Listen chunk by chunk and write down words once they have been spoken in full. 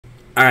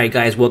Alright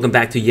guys, welcome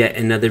back to yet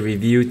another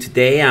review.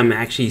 Today I'm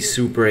actually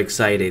super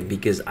excited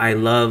because I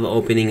love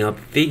opening up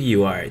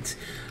Figuarts.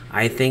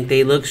 I think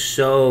they look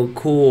so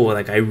cool.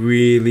 Like, I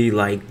really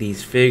like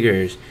these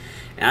figures.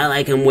 I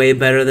like them way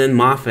better than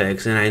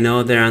Mafex, and I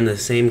know they're on the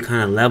same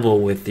kind of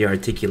level with the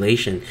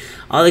articulation.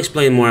 I'll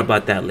explain more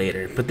about that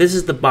later. But this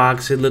is the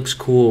box. It looks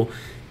cool.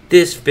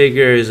 This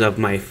figure is of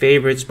my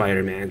favorite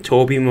Spider-Man,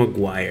 Tobey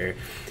Macguire.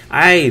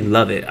 I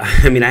love it.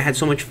 I mean, I had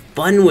so much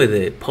fun with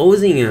it,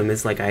 posing him.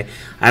 It's like I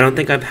don't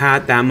think I've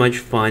had that much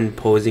fun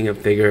posing a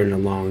figure in a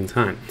long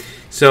time.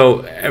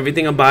 So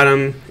everything about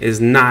him is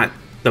not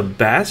the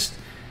best,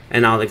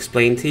 and I'll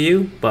explain to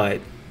you,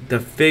 but the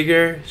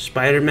figure,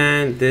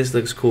 Spider-Man, this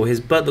looks cool. His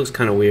butt looks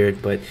kind of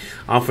weird, but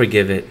I'll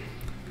forgive it.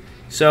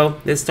 So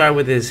let's start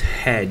with his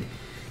head.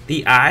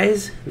 The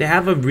eyes, they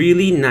have a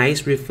really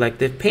nice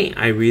reflective paint.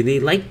 I really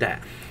like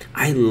that.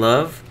 I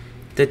love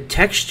the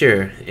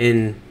texture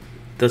in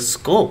the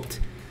sculpt.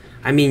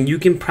 I mean, you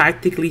can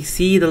practically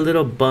see the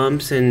little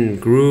bumps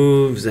and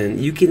grooves, and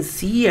you can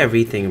see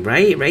everything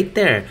right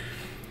there.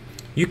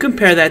 You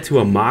compare that to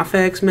a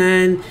Mafex,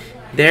 man,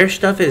 their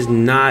stuff is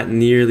not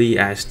nearly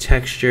as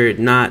textured,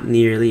 not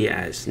nearly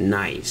as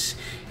nice.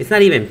 It's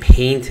not even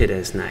painted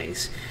as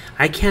nice.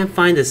 I can't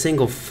find a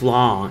single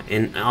flaw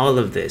in all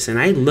of this, and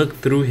I looked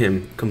through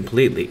him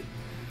completely.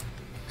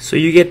 So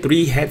you get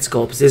 3 head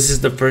sculpts. This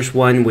is the first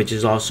one, which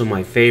is also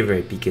my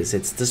favorite because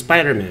it's the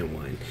Spider-Man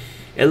one.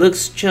 It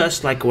looks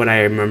just like what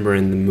I remember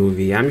in the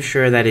movie. I'm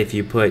sure that if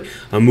you put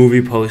a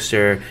movie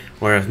poster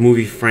or a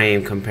movie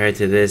frame compared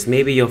to this,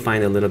 maybe you'll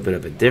find a little bit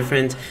of a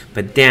difference,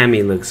 but damn,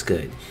 he looks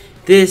good.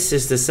 This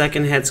is the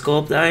second head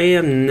sculpt. I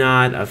am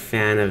not a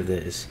fan of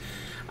this.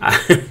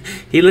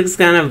 He looks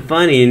kind of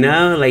funny, you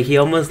know? Like, he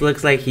almost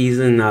looks like he's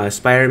in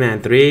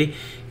Spider-Man 3.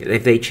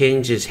 If they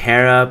changed his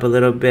hair up a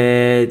little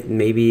bit,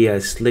 maybe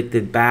slicked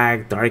it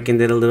back,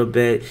 darkened it a little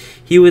bit,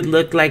 he would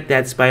look like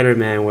that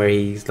Spider-Man where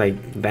he's like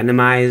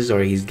venomized,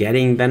 or he's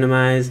getting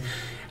venomized.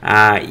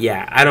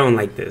 Yeah, I don't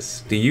like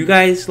this. Do you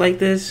guys like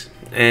this?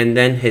 And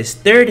then his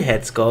third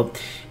head sculpt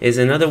is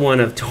another one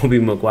of Tobey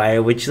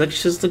Macguire, which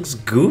just looks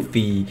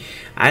goofy.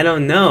 I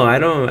don't know. I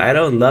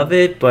don't love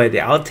it, but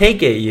I'll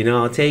take it. You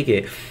know, I'll take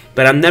it.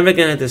 But I'm never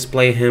gonna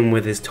display him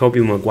with his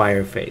Tobey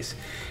Macguire face.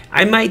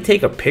 I might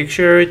take a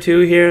picture or two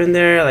here and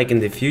there, like in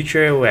the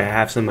future, where I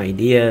have some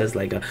ideas,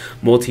 like a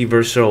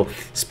multiversal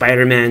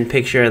Spider-Man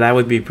picture. That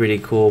would be pretty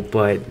cool.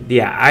 But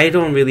yeah, I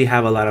don't really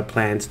have a lot of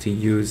plans to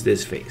use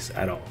this face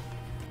at all.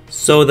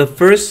 So the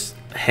first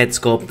head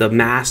sculpt, the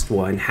masked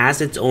one, has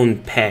its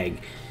own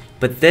peg.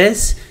 But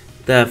this,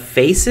 the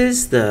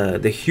faces, the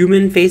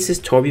human faces,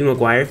 Tobey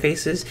Macguire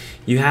faces,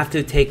 you have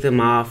to take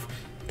them off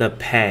the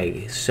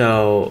peg.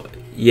 So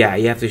yeah,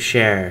 you have to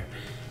share.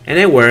 And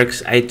it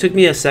works. It took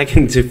me a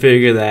second to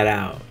figure that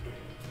out.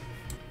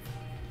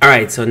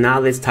 Alright, so now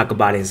let's talk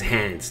about his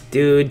hands.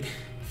 Dude,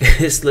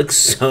 this looks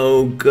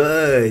so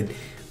good.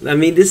 I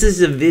mean, this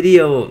is a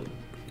video,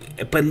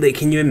 but like,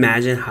 can you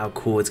imagine how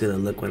cool it's gonna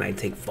look when I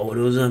take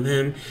photos of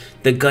him?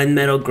 The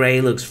gunmetal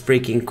gray looks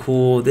freaking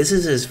cool. This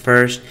is his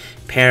first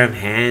pair of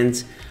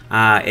hands.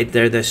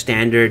 They're the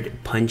standard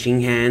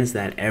punching hands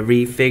that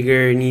every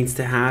figure needs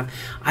to have.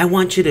 I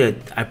want you to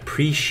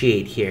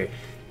appreciate here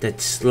the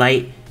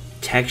slight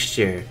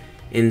texture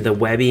in the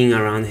webbing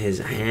around his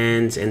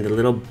hands and the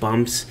little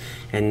bumps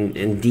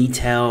and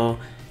detail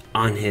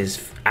on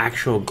his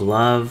actual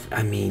glove.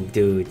 I mean,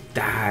 dude,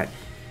 that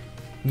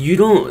you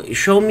don't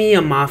show me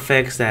a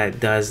Mafex that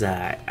does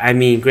that. I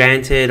mean,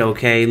 granted,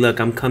 okay,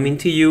 look, I'm coming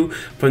to you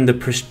from the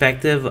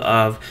perspective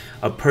of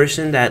a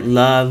person that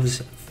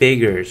loves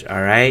figures,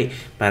 all right,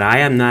 but I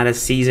am not a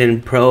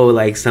seasoned pro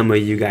like some of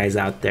you guys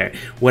out there.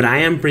 What I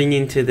am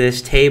bringing to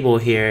this table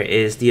here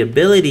is the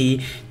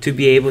ability to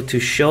be able to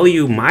show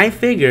you my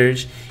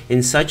figures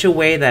in such a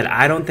way that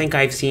I don't think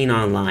I've seen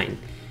online.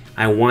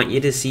 I want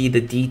you to see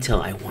the detail.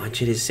 I want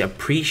you to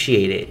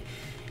appreciate it,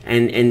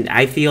 and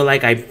I feel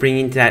like I'm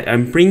bringing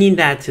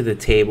that to the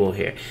table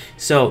here.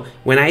 So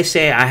when I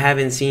say I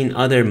haven't seen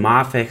other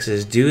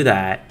Mafexes do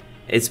that,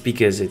 it's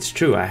because it's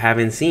true. I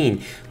haven't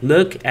seen.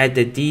 Look at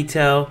the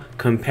detail,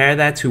 compare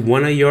that to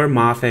one of your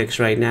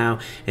Mafex right now,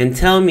 and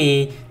tell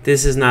me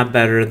this is not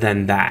better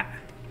than that.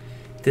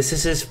 This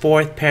is his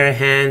 4th pair of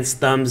hands,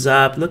 thumbs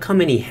up. Look how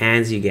many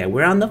hands you get.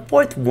 We're on the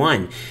 4th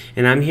one,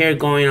 and I'm here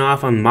going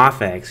off on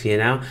Mafex, you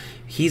know?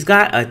 He's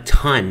got a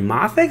ton.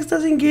 Mafex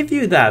doesn't give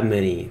you that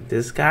many.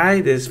 This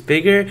guy, this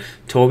figure,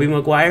 Tobey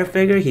Macguire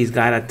figure, he's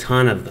got a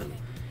ton of them.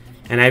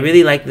 And I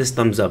really like this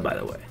thumbs up, by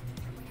the way.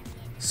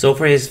 So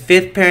for his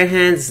 5th pair of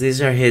hands, these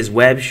are his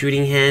web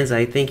shooting hands.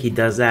 I think he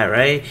does that,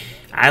 right?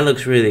 That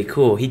looks really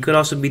cool. He could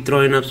also be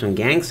throwing up some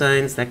gang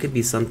signs. That could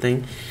be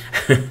something.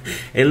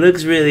 It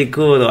looks really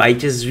cool, though. I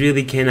just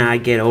really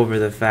cannot get over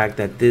the fact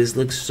that this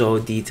looks so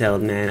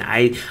detailed, man.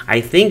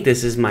 I think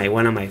this is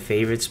one of my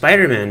favorite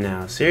Spider-Man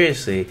now.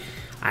 Seriously.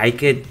 I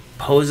could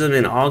pose him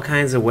in all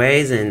kinds of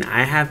ways, and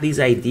I have these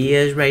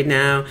ideas right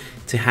now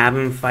to have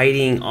him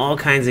fighting all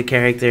kinds of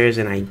characters,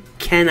 and I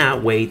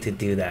cannot wait to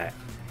do that.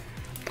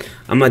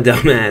 I'm a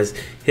dumbass.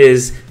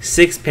 His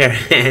 6 pair of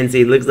hands,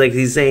 he looks like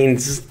he's saying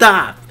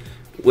stop,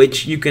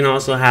 which you can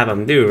also have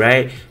him do,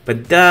 right?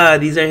 But duh,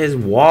 these are his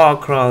wall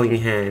crawling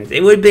hands.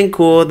 It would have been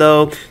cool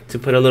though to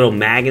put a little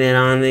magnet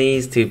on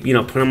these to, you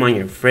know, put them on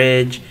your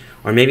fridge,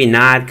 or maybe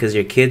not because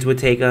your kids would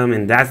take them,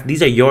 and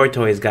these are your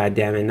toys,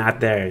 goddammit, not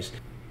theirs.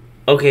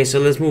 Okay, so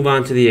let's move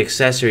on to the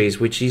accessories,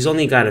 which he's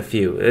only got a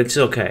few. It's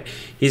okay.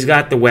 He's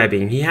got the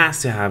webbing. He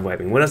has to have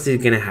webbing. What else is he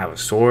going to have? A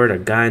sword, a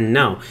gun?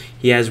 No.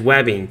 He has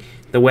webbing.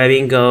 The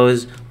webbing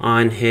goes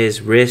on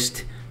his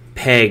wrist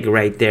peg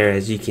right there,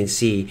 as you can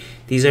see.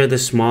 These are the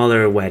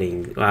smaller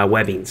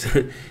webbings.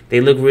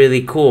 They look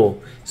really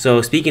cool.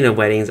 So speaking of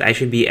weddings, I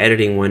should be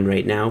editing one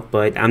right now,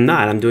 but I'm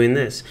not. I'm doing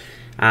this.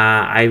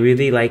 I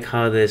really like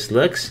how this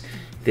looks.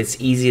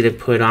 It's easy to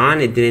put on.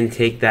 It didn't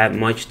take that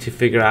much to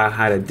figure out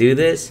how to do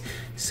this.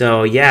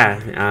 So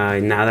yeah,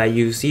 now that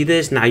you see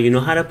this, now you know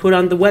how to put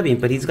on the webbing.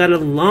 But he's got a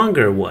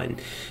longer one.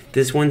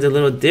 This one's a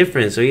little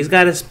different. So he's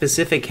got a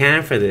specific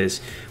hand for this,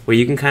 where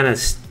you can kind of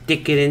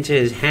stick it into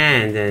his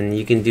hand and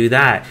you can do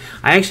that.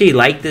 I actually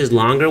like this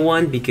longer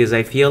one because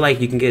I feel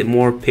like you can get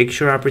more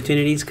picture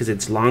opportunities because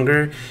it's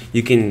longer.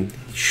 You can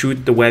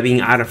shoot the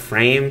webbing out of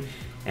frame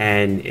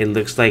and it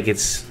looks like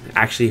it's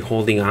actually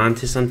holding on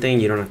to something.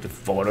 You don't have to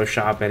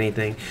Photoshop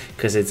anything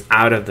because it's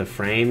out of the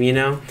frame, you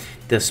know.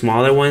 The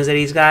smaller ones that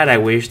he's got, I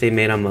wish they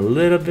made them a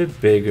little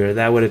bit bigger.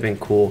 That would have been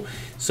cool.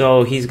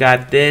 So he's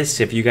got this.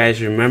 If you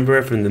guys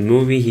remember from the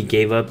movie, he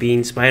gave up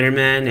being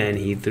Spider-Man and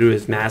he threw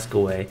his mask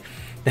away.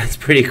 That's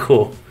pretty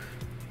cool.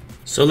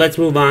 So let's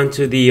move on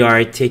to the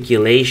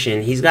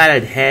articulation. He's got a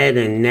head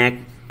and neck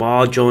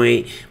ball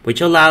joint, which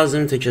allows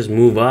him to just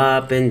move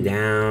up and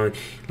down.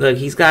 Look,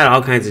 he's got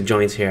all kinds of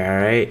joints here,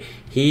 alright?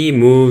 He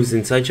moves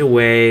in such a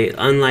way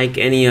unlike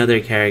any other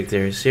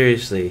character,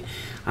 seriously.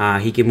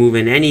 He can move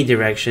in any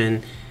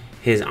direction.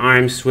 His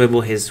arms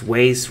swivel, his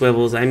waist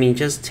swivels. I mean,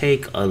 just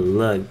take a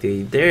look,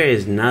 dude. There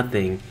is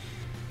nothing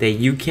that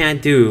you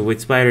can't do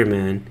with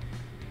Spider-Man.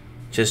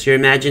 Just your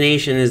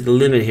imagination is the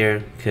limit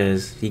here,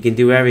 because he can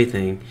do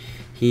everything.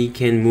 He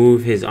can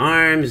move his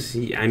arms.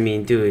 I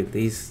mean, dude,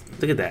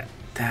 look at that.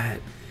 That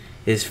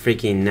is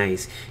freaking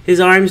nice. His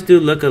arms do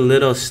look a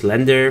little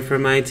slender for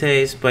my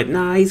taste, but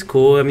nah, he's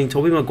cool. I mean,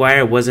 Tobey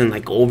Macguire wasn't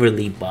like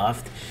overly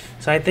buffed,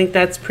 so I think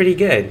that's pretty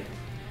good.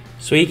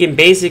 So he can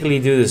basically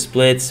do the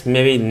splits,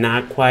 maybe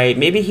not quite.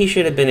 Maybe he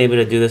should have been able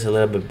to do this a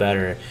little bit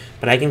better,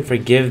 but I can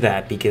forgive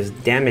that because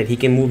damn it, he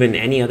can move in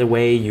any other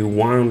way you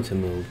want him to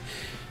move.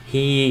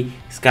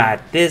 He's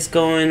got this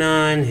going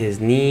on. His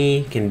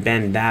knee can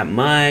bend that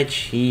much.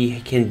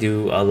 He can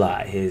do a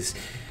lot. I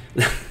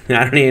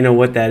don't even know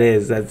what that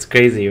is. That's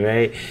crazy,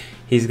 right?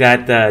 He's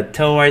got the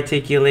toe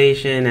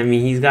articulation. I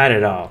mean, he's got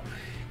it all.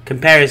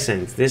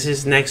 Comparisons. This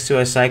is next to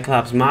a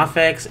Cyclops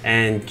Mafex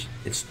and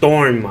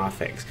Storm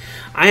Mafex.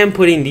 I am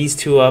putting these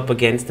two up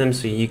against them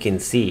so you can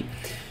see.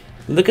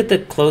 Look at the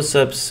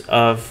close-ups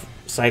of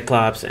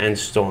Cyclops and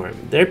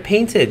Storm. They're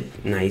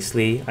painted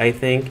nicely, I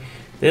think.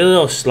 They're a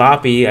little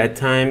sloppy at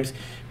times,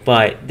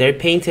 but they're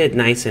painted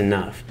nice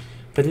enough.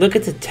 But look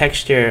at the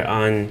texture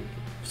on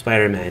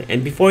Spider-Man.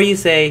 And before you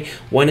say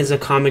one is a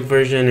comic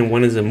version and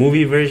one is a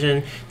movie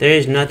version, there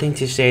is nothing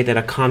to say that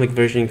a comic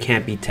version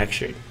can't be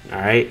textured.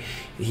 Alright?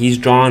 He's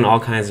drawn all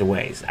kinds of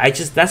ways.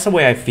 That's the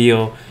way I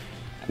feel.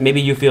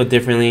 Maybe you feel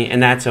differently,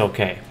 and that's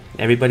okay.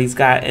 Everybody's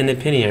got an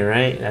opinion,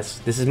 right?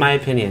 This is my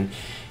opinion.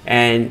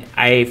 And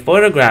I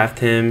photographed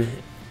him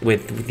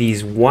with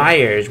these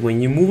wires.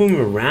 When you move him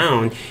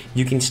around,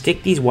 you can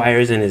stick these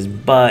wires in his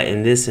butt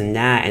and this and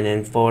that, and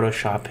then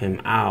Photoshop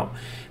them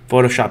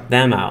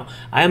out.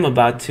 I am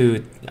about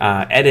to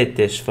edit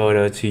this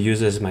photo to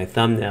use as my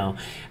thumbnail,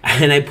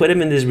 and I put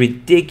him in this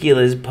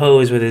ridiculous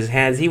pose with his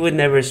hands. He would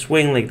never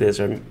swing like this,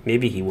 or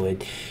maybe he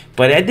would,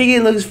 but I think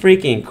it looks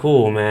freaking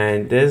cool,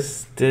 man.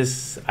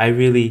 I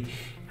really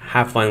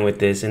have fun with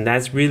this, and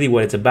that's really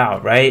what it's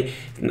about, right?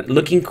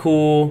 Looking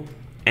cool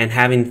and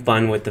having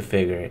fun with the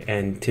figure,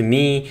 and to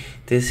me,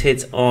 this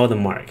hits all the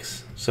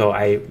marks, so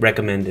I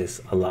recommend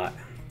this a lot.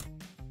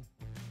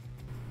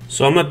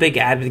 So I'm a big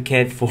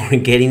advocate for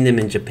getting them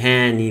in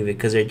Japan, even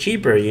because they're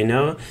cheaper, you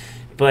know?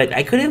 But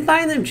I couldn't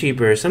find them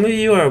cheaper. Some of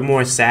you are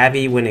more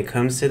savvy when it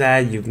comes to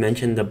that. You've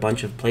mentioned a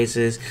bunch of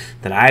places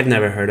that I've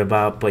never heard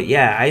about. But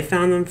yeah, I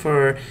found them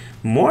for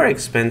more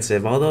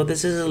expensive. Although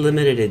this is a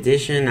limited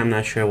edition. I'm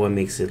not sure what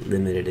makes it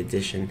limited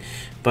edition.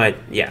 But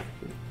yeah,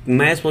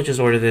 might as well just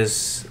order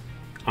this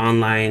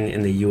online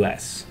in the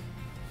US.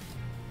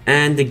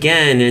 And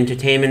again,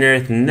 Entertainment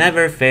Earth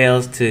never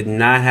fails to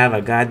not have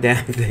a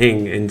goddamn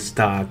thing in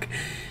stock.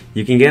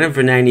 You can get them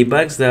for 90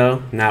 bucks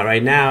though. Not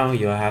right now.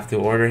 You'll have to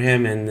order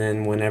him, and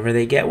then whenever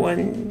they get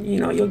one, you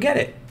know, you'll get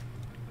it.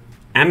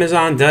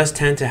 Amazon does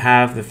tend to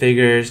have the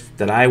figures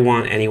that I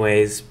want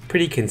anyways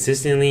pretty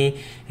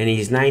consistently, and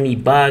he's 90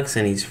 bucks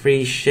and he's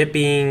free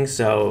shipping,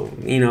 so,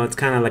 you know, it's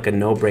kind of like a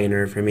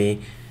no-brainer for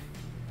me.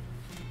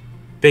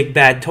 Big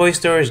Bad Toy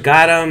Store's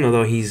got him,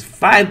 although he's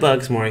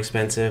 $5 more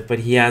expensive, but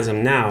he has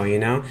them now, you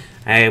know?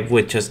 I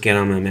would just get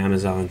him on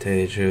Amazon, to tell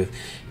you the truth.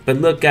 But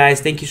look,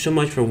 guys, thank you so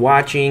much for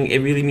watching. It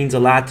really means a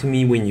lot to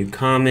me when you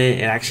comment.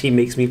 It actually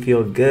makes me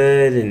feel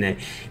good, and I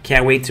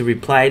can't wait to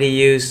reply to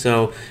you.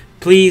 So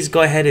please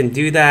go ahead and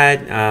do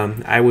that.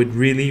 I would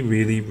really,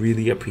 really,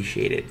 really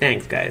appreciate it.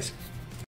 Thanks, guys.